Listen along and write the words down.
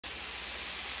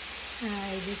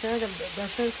These are the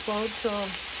Brussels sprouts. So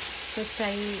first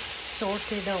I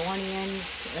sauteed the onions,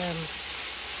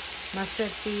 mustard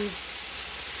seeds,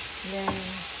 then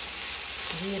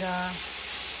jeera,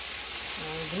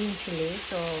 green chili.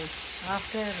 So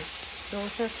after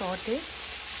those are sauteed,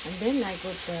 and then I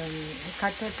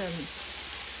cut it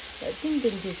thin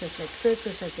pieces, like circle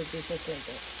pieces, like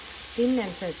that, thin and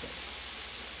circle.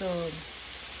 So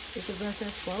it's a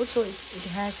Brussels sprout, so it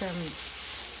has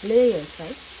layers,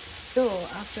 right? So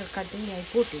after cutting I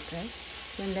put it, right?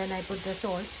 So and then I put the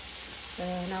salt.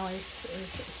 Now I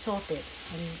saute it,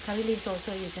 and curry leaves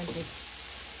also you can put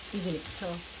easily. So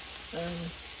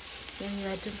then you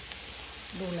have to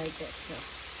do like that. So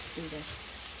see that.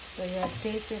 So you have to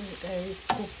taste when it's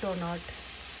cooked or not.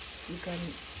 You can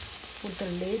put the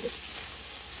lid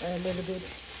a little bit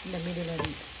in the middle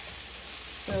and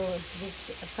so if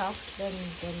it's soft, then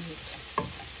you can eat.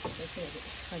 So say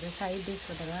this for the side dish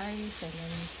for the rice, and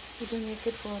then you can make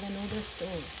it for the noodles too.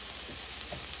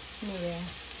 Anyway,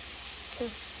 so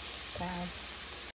bye.